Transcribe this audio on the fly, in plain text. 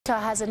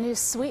Has a new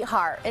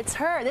sweetheart. It's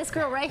her, this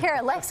girl right here,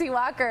 Lexi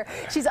Walker.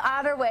 She's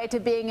on her way to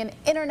being an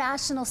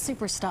international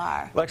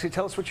superstar. Lexi,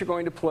 tell us what you're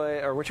going to play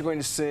or what you're going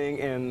to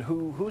sing, and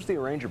who's the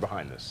arranger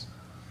behind this?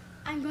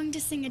 I'm going to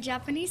sing a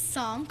Japanese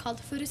song called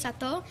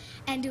Furusato,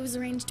 and it was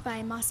arranged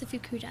by Masa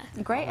Fukuda.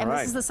 Great, and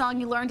this is the song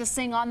you learned to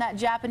sing on that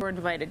Japanese. We're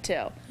invited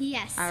to.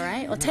 Yes. All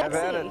right, well, take Have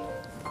at it.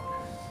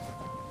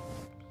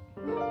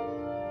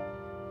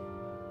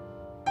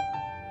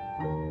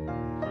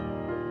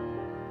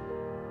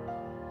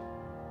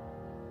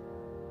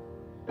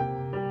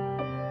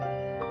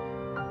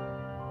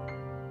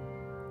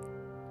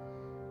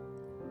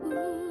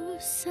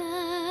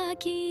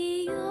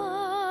 Usagi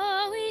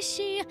yo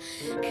ishi